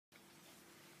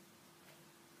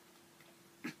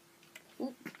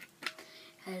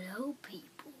Hello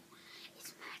people,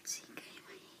 it's Maxi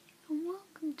Gamer here and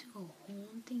welcome to a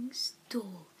haunting story.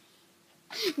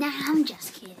 Nah, I'm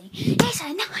just kidding. It's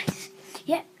so nice.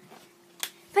 Yep.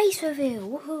 Face reveal,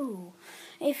 woohoo.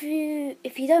 If you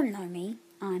don't know me,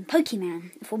 I'm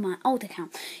Pokemon for my old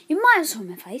account. You might have saw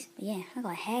my face, but yeah, I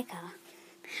got a haircut.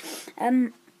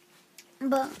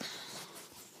 But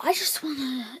I just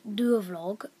wanna do a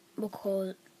vlog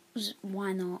because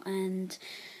why not? And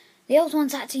the old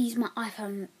ones had to use my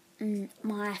iPhone,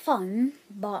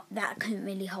 but that couldn't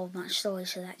really hold much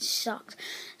storage, so that sucked.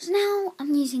 So now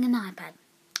I'm using an iPad.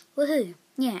 Woohoo!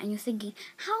 Yeah, and you're thinking,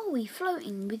 how are we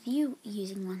floating with you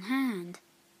using one hand?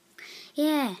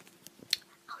 Yeah,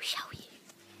 I'll show you.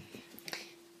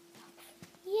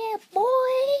 Yeah,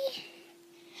 boy!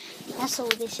 That's all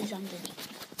this is underneath.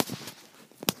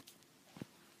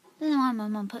 I don't know why my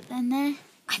mum put that in there.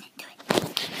 I didn't do it.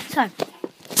 So,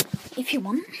 if you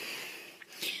want,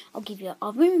 I'll give you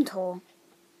a room tour.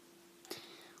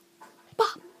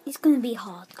 But it's going to be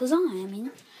hard because I am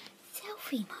in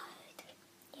selfie mode.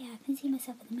 Yeah, I can see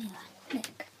myself in the mirror.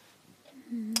 Look.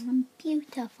 I'm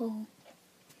beautiful.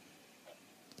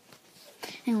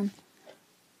 Hang on.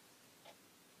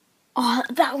 Oh,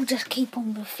 that will just keep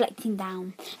on reflecting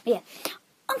down. But yeah,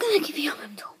 I'm going to give you a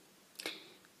room tour.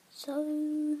 So,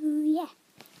 yeah.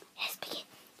 Let's begin.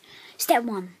 Step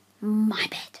 1. My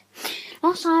bed.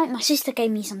 Last night, my sister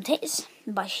gave me some tips,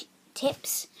 but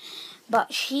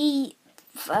she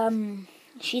doesn't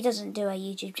do a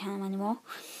YouTube channel anymore.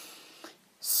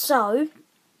 So,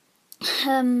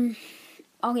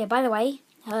 oh yeah, by the way,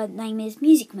 her name is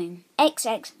Music Moon,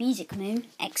 XX Music Moon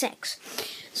XX.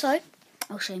 So,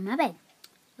 I'll show you my bed.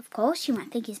 Of course, you might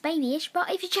think it's babyish,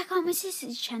 but if you check out my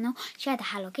sister's channel, she had a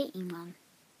Hello Kitty one.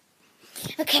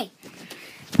 Okay,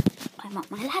 climb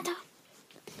up my ladder.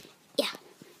 Yeah.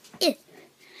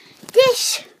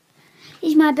 This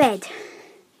is my bed.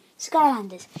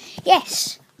 Skylanders.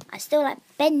 Yes, I still like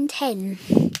Ben 10.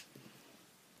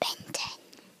 Ben 10.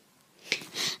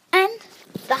 And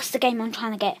that's the game I'm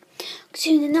trying to get.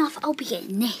 Soon enough, I'll be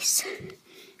getting this.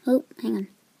 Oh, hang on.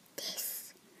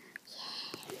 This.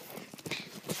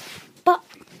 Yeah. But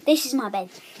this is my bed.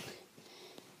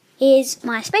 Here's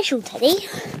my special teddy.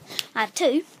 I have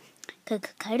 2.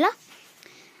 Coca-Cola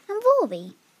and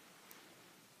Rory.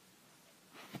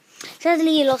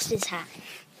 Sadly, he lost his hat.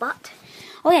 But,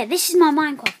 oh yeah, this is my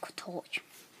Minecraft torch.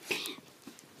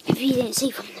 If you didn't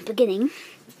see from the beginning,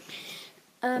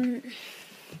 my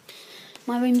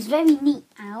room's very neat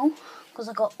now because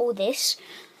I got all this.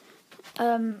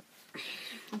 I'll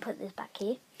put this back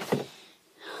here.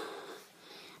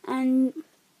 And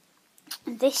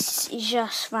this is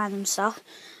just random stuff.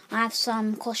 I have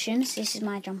some costumes. This is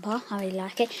my jumper. I really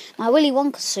like it. My Willy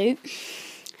Wonka suit.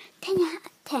 10 out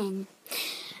of 10.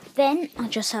 Then I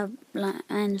just have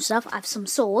and stuff. I have some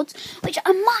swords, which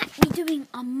I might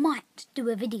do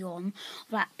a video on,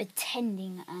 like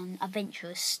pretending and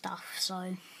adventurous stuff.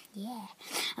 So yeah,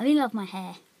 I really love my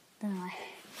hair, don't I?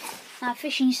 I have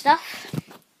fishing stuff.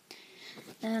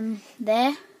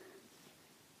 There.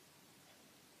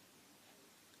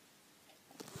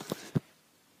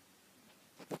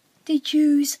 Did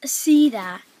you see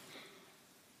that?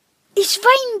 It's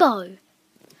rainbow.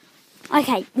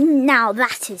 Okay, now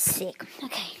that is sick.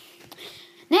 Okay,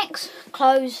 next,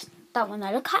 clothes, don't want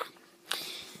to look at.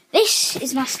 This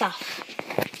is my stuff.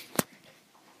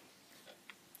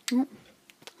 Oh,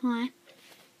 hi.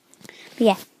 But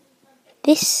yeah,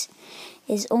 this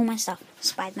is all my stuff.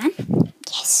 Spider-Man,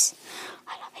 yes,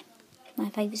 I love him. My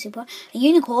favourite superhero. A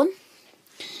unicorn.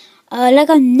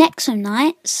 Lego Nexo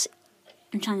Knights.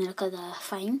 I'm trying to look at the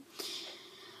frame.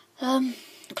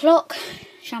 Clock,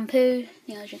 shampoo,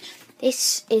 the ocean.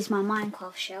 This is my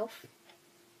Minecraft shelf.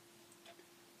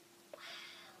 Wow.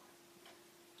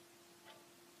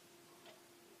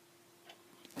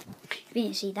 If you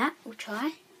didn't see that, we'll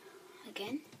try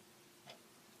again.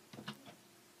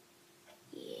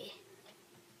 Yeah.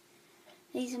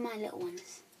 These are my little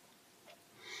ones.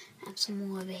 I have some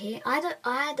more over here. I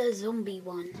had a zombie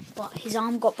one, but his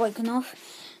arm got broken off.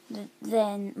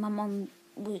 Then my mum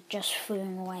just threw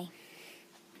him away.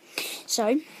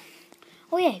 So,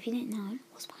 oh yeah, if you didn't know,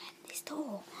 what's behind this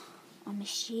door? A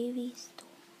mysterious door.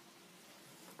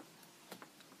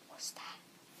 What's that?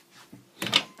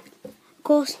 Of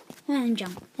course, random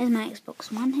jump. There's my Xbox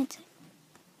One headset.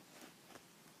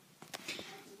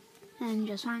 And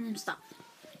just random stuff.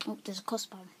 Oh, there's a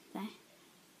crossbow there.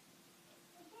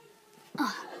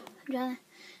 Oh, can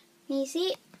you see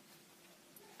it?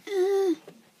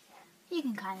 You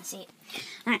can kind of see it.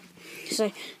 Alright,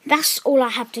 so that's all I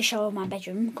have to show of my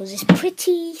bedroom because it's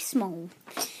pretty small.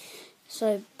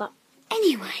 So, but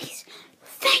anyways,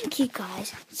 thank you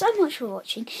guys so much for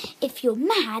watching. If you're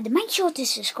mad, make sure to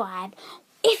subscribe.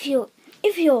 If you're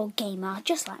a gamer,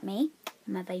 just like me,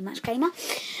 I'm a very much gamer.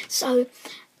 So,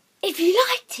 if you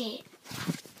liked it,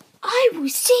 I will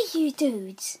see you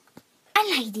dudes and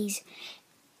ladies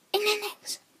in the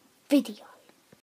next video.